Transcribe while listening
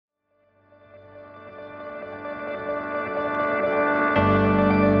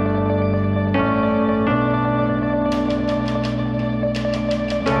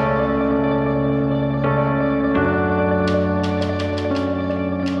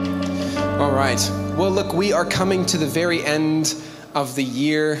All right. Well, look, we are coming to the very end of the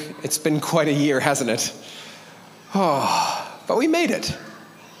year. It's been quite a year, hasn't it? Oh, but we made it.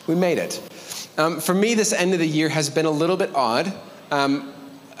 We made it. For me, this end of the year has been a little bit odd.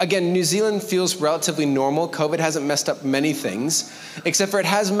 Again, New Zealand feels relatively normal. COVID hasn't messed up many things, except for it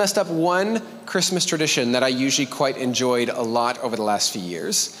has messed up one Christmas tradition that I usually quite enjoyed a lot over the last few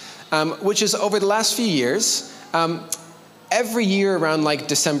years, which is over the last few years, every year around like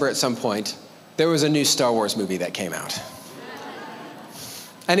December at some point, there was a new Star Wars movie that came out.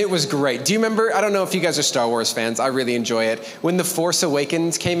 And it was great. Do you remember? I don't know if you guys are Star Wars fans. I really enjoy it. When The Force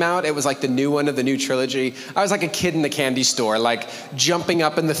Awakens came out, it was like the new one of the new trilogy. I was like a kid in the candy store, like jumping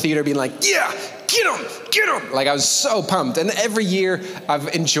up in the theater, being like, yeah, get him, get him. Like I was so pumped. And every year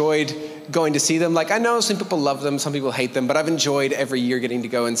I've enjoyed going to see them. Like I know some people love them, some people hate them, but I've enjoyed every year getting to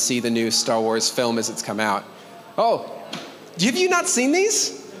go and see the new Star Wars film as it's come out. Oh, have you not seen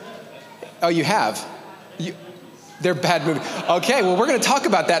these? Oh, you have? They're bad movies. Okay, well, we're going to talk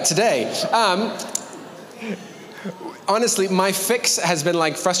about that today. Honestly, my fix has been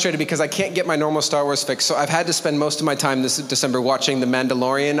like frustrated because I can't get my normal Star Wars fix. So I've had to spend most of my time this December watching The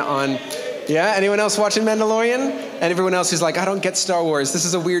Mandalorian on... Yeah, anyone else watching Mandalorian? And everyone else who's like, I don't get Star Wars. This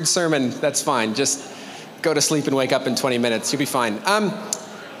is a weird sermon. That's fine. Just go to sleep and wake up in 20 minutes. You'll be fine.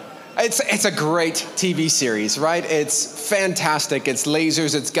 It's a great TV series, right? It's fantastic. It's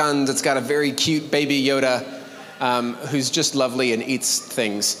lasers, it's guns. It's got a very cute baby Yoda who's just lovely and eats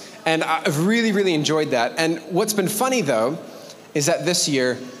things. And I've really, really enjoyed that. And what's been funny, though, is that this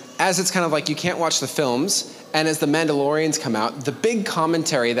year, as it's kind of like you can't watch the films, and as The Mandalorian's come out, the big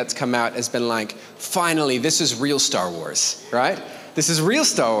commentary that's come out has been like, finally, this is real Star Wars, right? This is real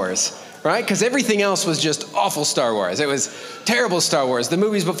Star Wars, right? Because everything else was just awful Star Wars. It was terrible Star Wars. The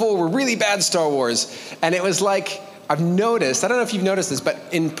movies before were really bad Star Wars. And it was like, I've noticed, I don't know if you've noticed this, but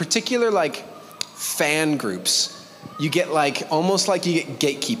in particular, like, fan groups, you get like, almost like you get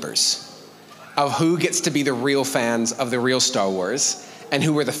gatekeepers of who gets to be the real fans of the real Star Wars and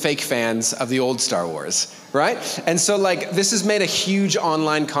who were the fake fans of the old Star Wars, right? And so like, this has made a huge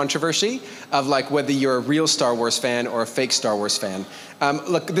online controversy of like whether you're a real Star Wars fan or a fake Star Wars fan.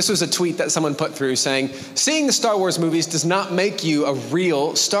 Look, this was a tweet that someone put through saying, seeing the Star Wars movies does not make you a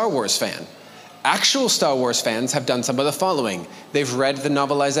real Star Wars fan. Actual Star Wars fans have done some of the following. They've read the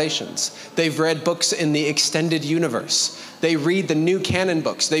novelizations. They've read books in the extended universe. They read the new canon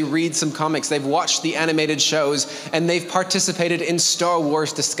books. They read some comics. They've watched the animated shows, and they've participated in Star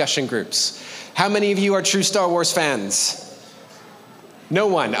Wars discussion groups. How many of you are true Star Wars fans? No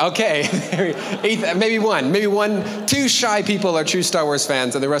one. Okay. Maybe one. Maybe one. Two shy people are true Star Wars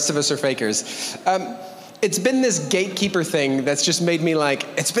fans, and the rest of us are fakers. It's been this gatekeeper thing that's just made me like,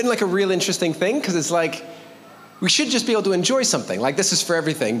 it's been like a real interesting thing because it's like, we should just be able to enjoy something. Like this is for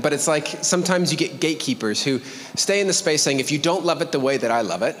everything, but it's like sometimes you get gatekeepers who stay in the space saying, if you don't love it the way that I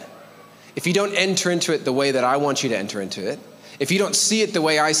love it, if you don't enter into it the way that I want you to enter into it, if you don't see it the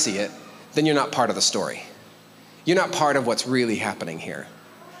way I see it, then you're not part of the story. You're not part of what's really happening here.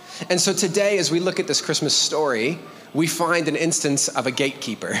 And so today, as we look at this Christmas story, we find an instance of a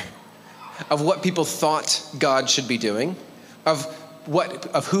gatekeeper, of what people thought God should be doing, of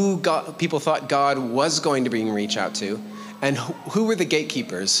who people thought God was going to reach out to, and who were the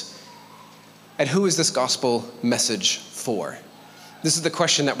gatekeepers, and who is this gospel message for? This is the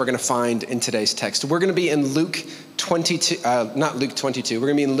question that we're going to find in today's text. We're going to be in Luke 22, not Luke 22, we're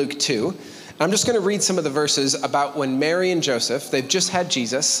going to be in Luke 2. I'm just going to read some of the verses about when Mary and Joseph, they've just had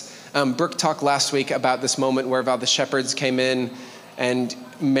Jesus. Brooke talked last week about this moment where the shepherds came in, and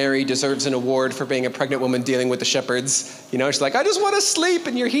Mary deserves an award for being a pregnant woman dealing with the shepherds. You know, she's like, I just want to sleep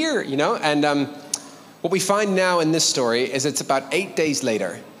and you're here, you know? And what we find now in this story is it's about 8 days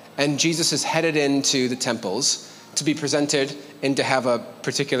later, and Jesus is headed into the temples to be presented and to have a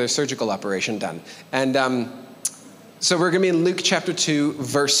particular surgical operation done. And so we're going to be in Luke chapter 2,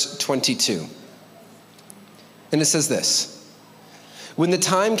 verse 22. And it says this: when the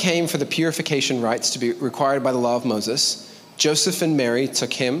time came for the purification rites to be required by the law of Moses, Joseph and Mary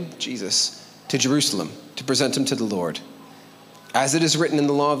took him, Jesus, to Jerusalem to present him to the Lord. As it is written in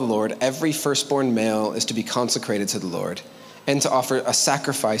the law of the Lord, every firstborn male is to be consecrated to the Lord and to offer a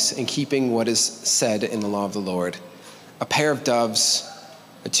sacrifice in keeping what is said in the law of the Lord, a pair of doves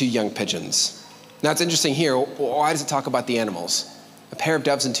and 2 young pigeons. Now it's interesting here, why does it talk about the animals? A pair of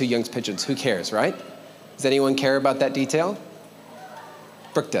doves and 2 young pigeons, who cares, right? Does anyone care about that detail?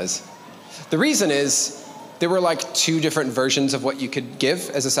 Brooke does. The reason is, there were like 2 different versions of what you could give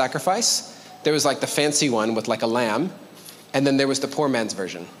as a sacrifice. There was like the fancy one with like a lamb, and then there was the poor man's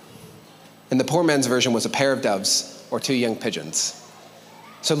version. And the poor man's version was a pair of doves or 2 young pigeons.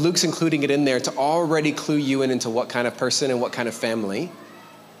 So Luke's including it in there to already clue you into what kind of person and what kind of family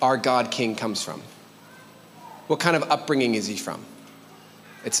our God King comes from. What kind of upbringing is he from?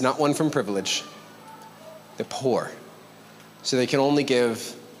 It's not one from privilege. They're poor. So they can only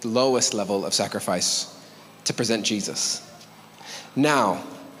give the lowest level of sacrifice to present Jesus. Now,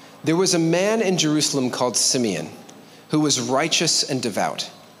 there was a man in Jerusalem called Simeon who was righteous and devout.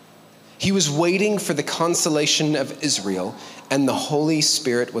 He was waiting for the consolation of Israel, and the Holy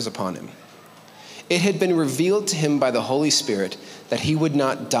Spirit was upon him. It had been revealed to him by the Holy Spirit that he would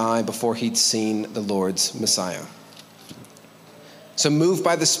not die before he'd seen the Lord's Messiah. So moved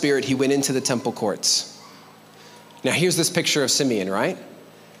by the Spirit, he went into the temple courts. Now here's this picture of Simeon, right?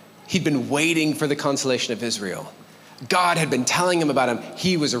 He'd been waiting for the consolation of Israel. God had been telling him about him.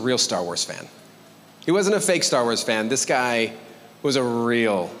 He was a real Star Wars fan. He wasn't a fake Star Wars fan. This guy was a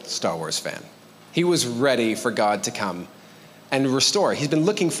real Star Wars fan. He was ready for God to come and restore. He's been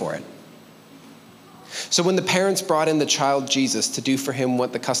looking for it. So when the parents brought in the child Jesus to do for him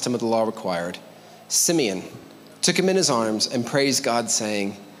what the custom of the law required, Simeon took him in his arms and praised God,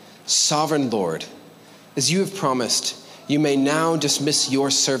 saying, "Sovereign Lord, as you have promised, you may now dismiss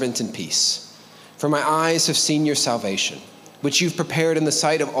your servant in peace. For my eyes have seen your salvation, which you've prepared in the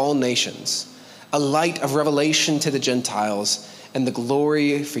sight of all nations, a light of revelation to the Gentiles and the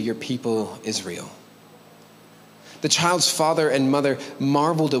glory for your people Israel." The child's father and mother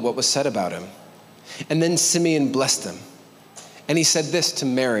marveled at what was said about him. And then Simeon blessed them. And he said this to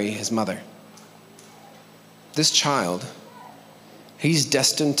Mary, his mother: "This child, he's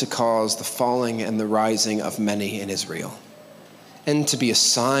destined to cause the falling and the rising of many in Israel, and to be a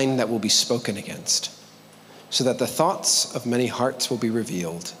sign that will be spoken against, so that the thoughts of many hearts will be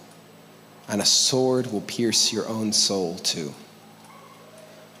revealed, and a sword will pierce your own soul too."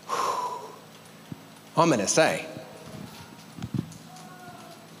 Ominous, eh?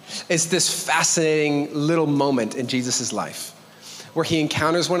 It's this fascinating little moment in Jesus' life where he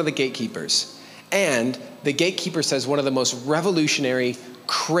encounters one of the gatekeepers, and the gatekeeper says one of the most revolutionary,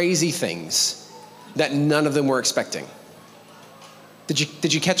 crazy things that none of them were expecting.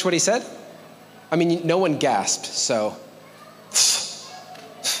 Did you catch what he said? I mean, no one gasped, so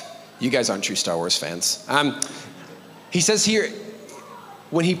you guys aren't true Star Wars fans. He says here,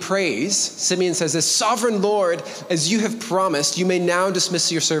 when he prays, Simeon says this: "Sovereign Lord, as you have promised, you may now dismiss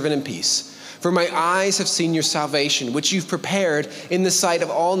your servant in peace. For my eyes have seen your salvation, which you've prepared in the sight of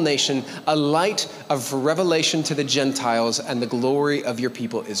all nations, a light of revelation to the Gentiles and the glory of your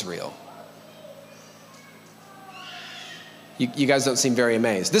people Israel." You guys don't seem very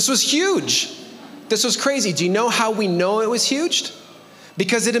amazed. This was huge. This was crazy. Do you know how we know it was huge?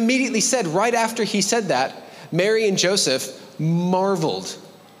 Because it immediately said, right after he said that, Mary and Joseph marveled.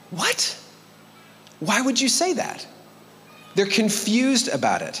 What? Why would you say that? They're confused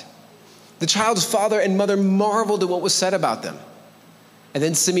about it. The child's father and mother marveled at what was said about them. And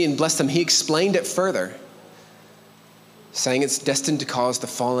then Simeon blessed them. He explained it further, saying it's destined to cause the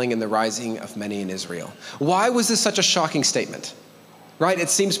falling and the rising of many in Israel. Why was this such a shocking statement? Right? It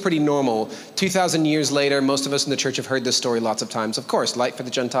seems pretty normal. 2,000 years later, most of us in the church have heard this story lots of times. Of course, light for the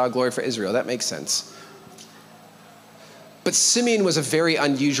Gentile, glory for Israel. That makes sense. But Simeon was a very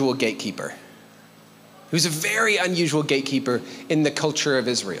unusual gatekeeper. He was a very unusual gatekeeper in the culture of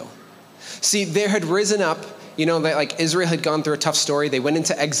Israel. See, there had risen up, that Israel had gone through a tough story. They went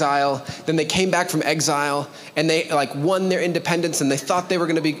into exile, then they came back from exile, and they won their independence, and they thought they were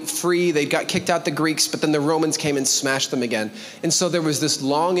going to be free. They got kicked out the Greeks, but then the Romans came and smashed them again. And so there was this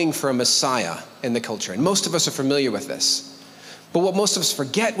longing for a Messiah in the culture, and most of us are familiar with this. But what most of us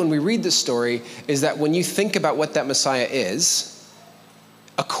forget when we read this story is that when you think about what that Messiah is,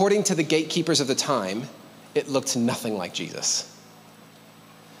 according to the gatekeepers of the time, it looked nothing like Jesus.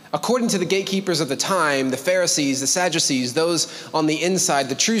 According to the gatekeepers of the time, the Pharisees, the Sadducees, those on the inside,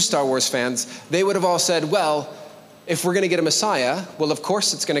 the true Star Wars fans, they would have all said, well, if we're going to get a Messiah, well, of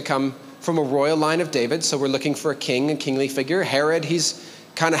course it's going to come from a royal line of David, so we're looking for a king, a kingly figure. Herod, he's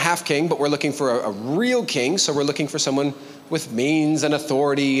kind of half king, but we're looking for a real king, so we're looking for someone with means and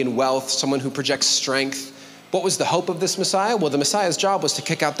authority and wealth, someone who projects strength. What was the hope of this Messiah? Well, the Messiah's job was to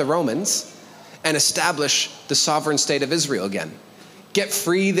kick out the Romans and establish the sovereign state of Israel again. Get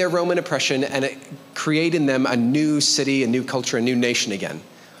free their Roman oppression and create in them a new city, a new culture, a new nation again.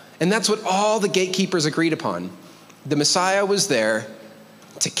 And that's what all the gatekeepers agreed upon. The Messiah was there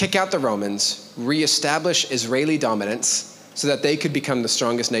to kick out the Romans, reestablish Israeli dominance so that they could become the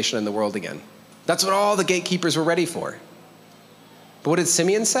strongest nation in the world again. That's what all the gatekeepers were ready for. But what did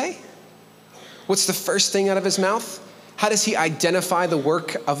Simeon say? What's the first thing out of his mouth? How does he identify the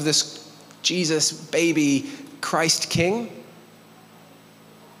work of this Jesus baby Christ King?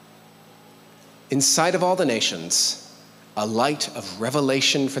 in sight of all the nations, a light of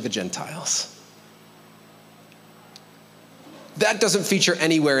revelation for the Gentiles. That doesn't feature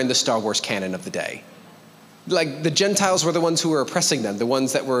anywhere in the Star Wars canon of the day. Like, the Gentiles were the ones who were oppressing them, the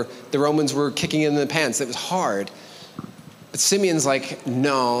ones that the Romans were kicking in the pants. It was hard. But Simeon's like,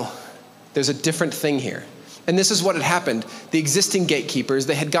 no, there's a different thing here. And this is what had happened. The existing gatekeepers,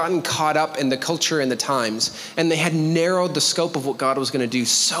 they had gotten caught up in the culture and the times, and they had narrowed the scope of what God was going to do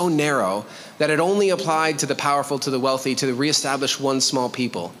so narrow that it only applied to the powerful, to the wealthy, to reestablish one small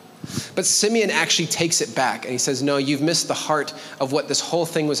people. But Simeon actually takes it back, and he says, no, you've missed the heart of what this whole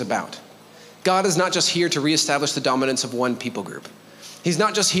thing was about. God is not just here to reestablish the dominance of one people group. He's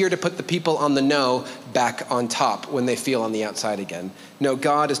not just here to put the people on the no back on top when they feel on the outside again. No,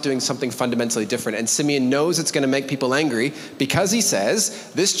 God is doing something fundamentally different. And Simeon knows it's going to make people angry because he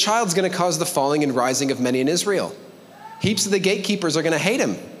says, this child's going to cause the falling and rising of many in Israel. Heaps of the gatekeepers are going to hate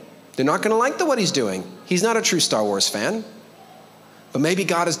him. They're not going to like what he's doing. He's not a true Star Wars fan. But maybe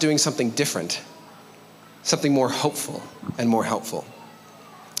God is doing something different, something more hopeful and more helpful.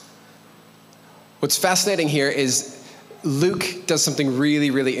 What's fascinating here is Luke does something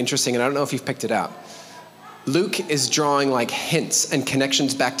really, really interesting, and I don't know if you've picked it up. Luke is drawing like hints and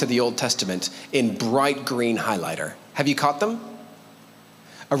connections back to the Old Testament in bright green highlighter. Have you caught them?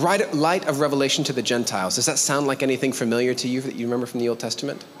 A light of revelation to the Gentiles. Does that sound like anything familiar to you that you remember from the Old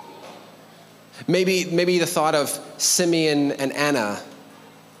Testament? Maybe the thought of Simeon and Anna,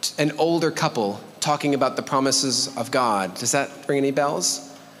 an older couple, talking about the promises of God. Does that ring any bells?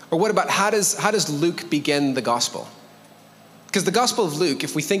 Or what about, how does Luke begin the gospel? Because the Gospel of Luke,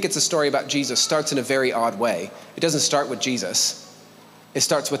 if we think it's a story about Jesus, starts in a very odd way. It doesn't start with Jesus. It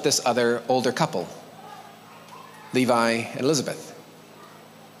starts with this other older couple, Levi and Elizabeth,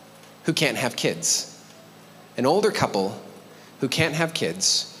 who can't have kids. An older couple who can't have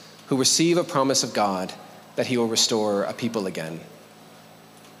kids, who receive a promise of God that he will restore a people again.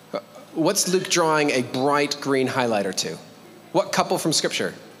 What's Luke drawing a bright green highlighter to? What couple from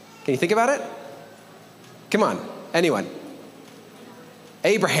Scripture? Can you think about it? Come on, anyone?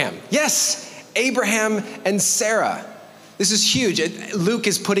 Abraham. Yes, Abraham and Sarah. This is huge. Luke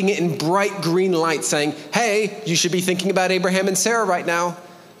is putting it in bright green light, saying, hey, you should be thinking about Abraham and Sarah right now.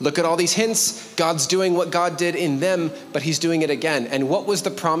 Look at all these hints. God's doing what God did in them, but he's doing it again. And what was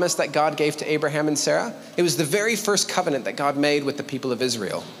the promise that God gave to Abraham and Sarah? It was the very first covenant that God made with the people of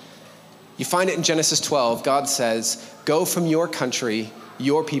Israel. You find it in Genesis 12. God says, go from your country,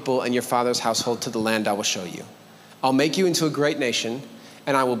 your people, and your father's household to the land I will show you. I'll make you into a great nation,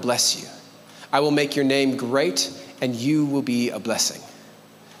 and I will bless you. I will make your name great, and you will be a blessing.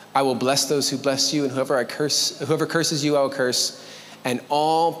 I will bless those who bless you, and whoever curses you, I will curse. And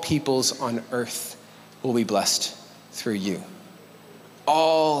all peoples on earth will be blessed through you.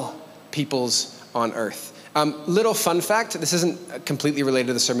 All peoples on earth. Little fun fact, this isn't completely related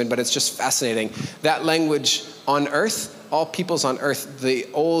to the sermon, but it's just fascinating. That language, on earth, all peoples on earth, the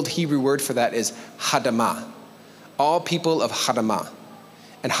old Hebrew word for that is Hadamah. All people of Hadamah.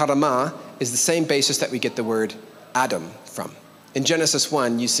 And Hadamah is the same basis that we get the word Adam from. In Genesis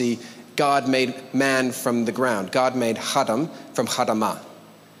 1, you see God made man from the ground. God made Hadam from Hadamah.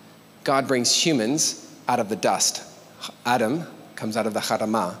 God brings humans out of the dust. Adam comes out of the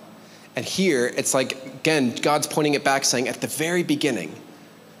Hadamah. And here, it's like, again, God's pointing it back, saying at the very beginning,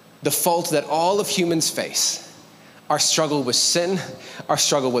 the fault that all of humans face, our struggle with sin, our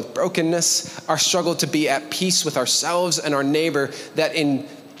struggle with brokenness, our struggle to be at peace with ourselves and our neighbor, that in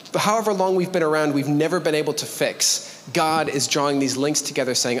however long we've been around, we've never been able to fix. God is drawing these links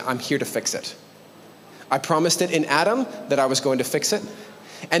together saying, I'm here to fix it. I promised it in Adam that I was going to fix it.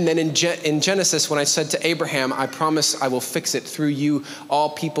 And then in Genesis, when I said to Abraham, I promise I will fix it through you, all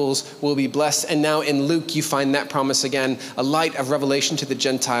peoples will be blessed. And now in Luke, you find that promise again, a light of revelation to the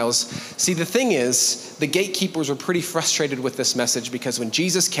Gentiles. See, the thing is, the gatekeepers were pretty frustrated with this message because when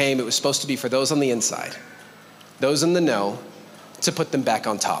Jesus came, it was supposed to be for those on the inside, those in the know, to put them back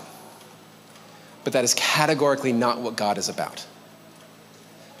on top. But that is categorically not what God is about.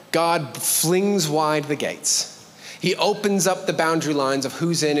 God flings wide the gates. He opens up the boundary lines of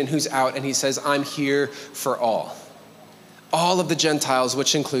who's in and who's out, and he says, I'm here for all. All of the Gentiles,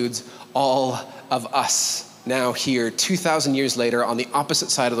 which includes all of us. Now here, 2,000 years later, on the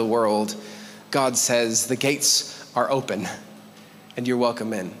opposite side of the world, God says, the gates are open, and you're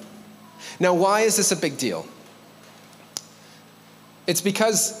welcome in. Now, why is this a big deal? It's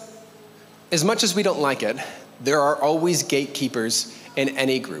because, as much as we don't like it, there are always gatekeepers in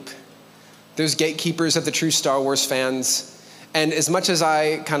any group. There's gatekeepers of the true Star Wars fans. And as much as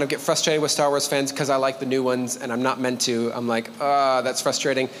I kind of get frustrated with Star Wars fans because I like the new ones and I'm not meant to, I'm like, that's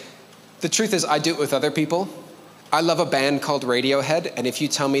frustrating. The truth is, I do it with other people. I love a band called Radiohead, and if you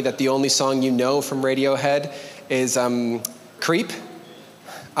tell me that the only song you know from Radiohead is Creep,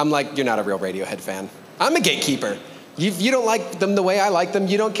 I'm like, you're not a real Radiohead fan. I'm a gatekeeper. You don't like them the way I like them,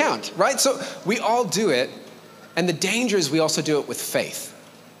 you don't count, right? So we all do it, and the danger is we also do it with faith.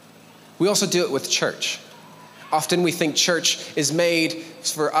 We also do it with church. Often we think church is made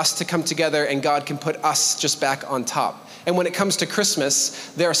for us to come together and God can put us just back on top. And when it comes to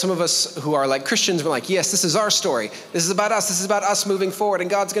Christmas, there are some of us who are like Christians, we're like, yes, this is our story. This is about us moving forward, and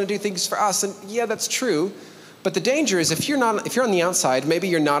God's gonna do things for us. And yeah, that's true. But the danger is if you're on the outside, maybe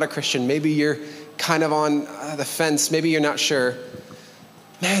you're not a Christian, maybe you're kind of on the fence, maybe you're not sure.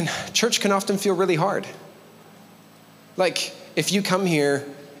 Man, church can often feel really hard. Like, if you come here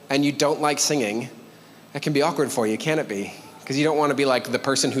and you don't like singing, that can be awkward for you, can't it be? Because you don't want to be like the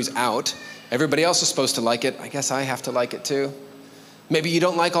person who's out. Everybody else is supposed to like it. I guess I have to like it too. Maybe you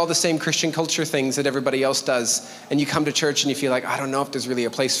don't like all the same Christian culture things that everybody else does, and you come to church and you feel like, I don't know if there's really a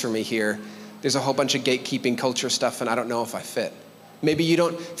place for me here. There's a whole bunch of gatekeeping culture stuff, and I don't know if I fit. Maybe you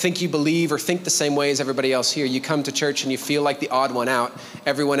don't think you believe or think the same way as everybody else here. You come to church and you feel like the odd one out.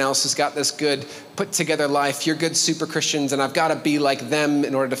 Everyone else has got this good, put together life. You're good super Christians, and I've got to be like them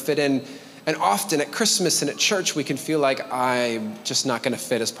in order to fit in. And often at Christmas and at church, we can feel like I'm just not going to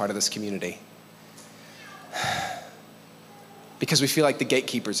fit as part of this community. Because we feel like the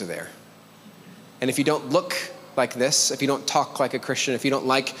gatekeepers are there. And if you don't look like this, if you don't talk like a Christian, if you don't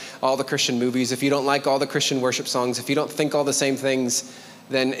like all the Christian movies, if you don't like all the Christian worship songs, if you don't think all the same things,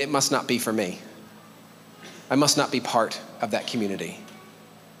 then it must not be for me. I must not be part of that community.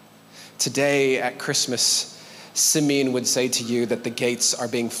 Today at Christmas, Simeon would say to you that the gates are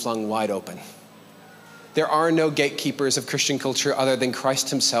being flung wide open. There are no gatekeepers of Christian culture other than Christ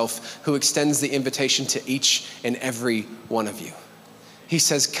himself, who extends the invitation to each and every one of you. He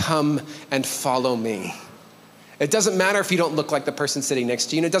says, come and follow me. It doesn't matter if you don't look like the person sitting next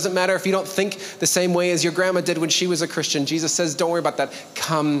to you, and it doesn't matter if you don't think the same way as your grandma did when she was a Christian. Jesus says, don't worry about that.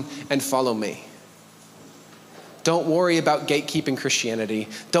 Come and follow me. Don't worry about gatekeeping Christianity.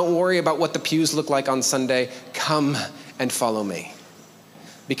 Don't worry about what the pews look like on Sunday. Come and follow me.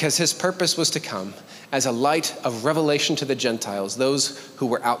 Because his purpose was to come as a light of revelation to the Gentiles, those who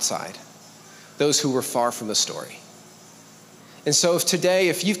were outside, those who were far from the story. And so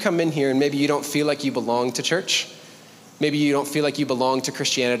if you've come in here and maybe you don't feel like you belong to church, maybe you don't feel like you belong to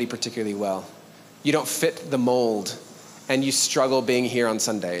Christianity particularly well, you don't fit the mold, and you struggle being here on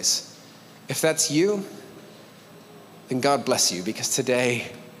Sundays, if that's you, then God bless you, because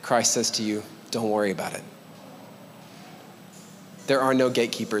today Christ says to you, don't worry about it. There are no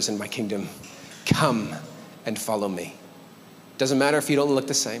gatekeepers in my kingdom. Come and follow me. Doesn't matter if you don't look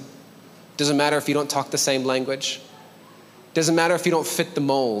the same. Doesn't matter if you don't talk the same language. Doesn't matter if you don't fit the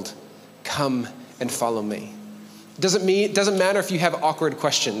mold. Come and follow me. Doesn't matter if you have awkward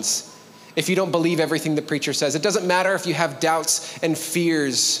questions, if you don't believe everything the preacher says. It doesn't matter if you have doubts and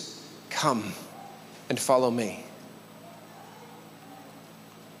fears. Come and follow me.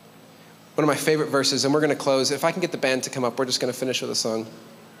 One of my favorite verses, and we're going to close. If I can get the band to come up, we're just going to finish with a song.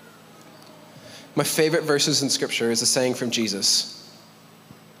 My favorite verses in Scripture is a saying from Jesus.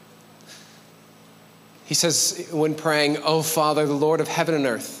 He says when praying, "Oh Father, the Lord of heaven and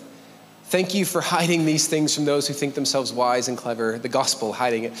earth, thank you for hiding these things from those who think themselves wise and clever, the gospel,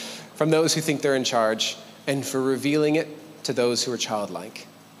 hiding it from those who think they're in charge, and for revealing it to those who are childlike."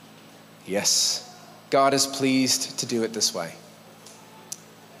 Yes, God is pleased to do it this way.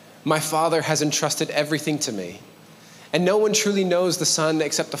 My Father has entrusted everything to me, and no one truly knows the Son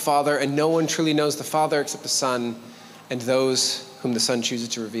except the Father, and no one truly knows the Father except the Son, and those whom the Son chooses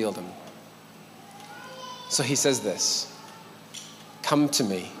to reveal them. So he says this, "Come to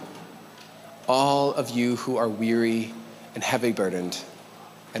me, all of you who are weary and heavy burdened,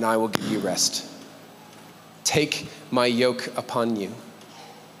 and I will give you rest. Take my yoke upon you.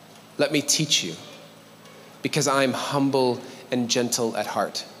 Let me teach you, because I am humble and gentle at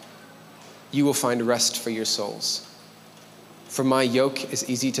heart. You will find rest for your souls. For my yoke is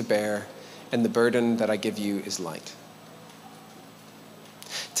easy to bear, and the burden that I give you is light."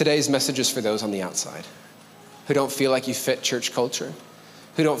 Today's message is for those on the outside, who don't feel like you fit church culture,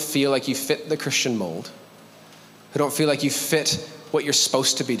 who don't feel like you fit the Christian mold, who don't feel like you fit what you're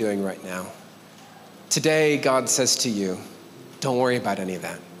supposed to be doing right now. Today, God says to you, don't worry about any of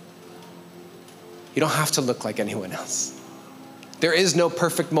that. You don't have to look like anyone else. There is no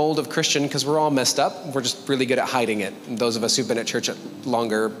perfect mold of Christian because we're all messed up. We're just really good at hiding it. And those of us who've been at church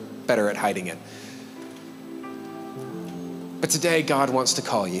longer, better at hiding it. But today, God wants to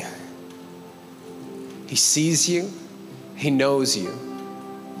call you. He sees you. He knows you.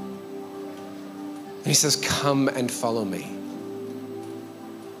 And he says, come and follow me.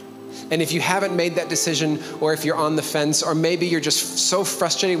 And if you haven't made that decision, or if you're on the fence, or maybe you're just so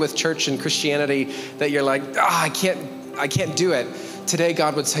frustrated with church and Christianity that you're like, I can't do it. Today,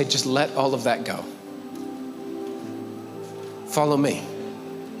 God would say, just let all of that go. Follow me.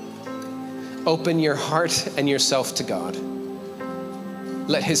 Open your heart and yourself to God.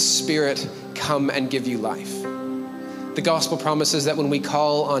 Let his Spirit come and give you life. The gospel promises that when we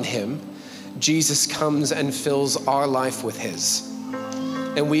call on him, Jesus comes and fills our life with his.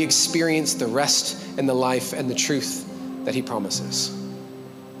 And we experience the rest and the life and the truth that he promises.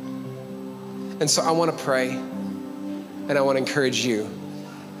 And so I want to pray, and I want to encourage you.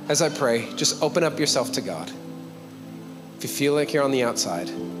 As I pray, just open up yourself to God. If you feel like you're on the outside,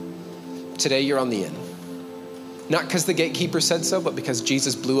 today you're on the in. Not because the gatekeeper said so, but because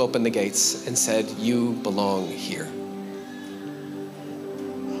Jesus blew open the gates and said, you belong here.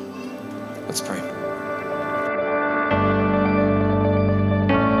 Let's pray.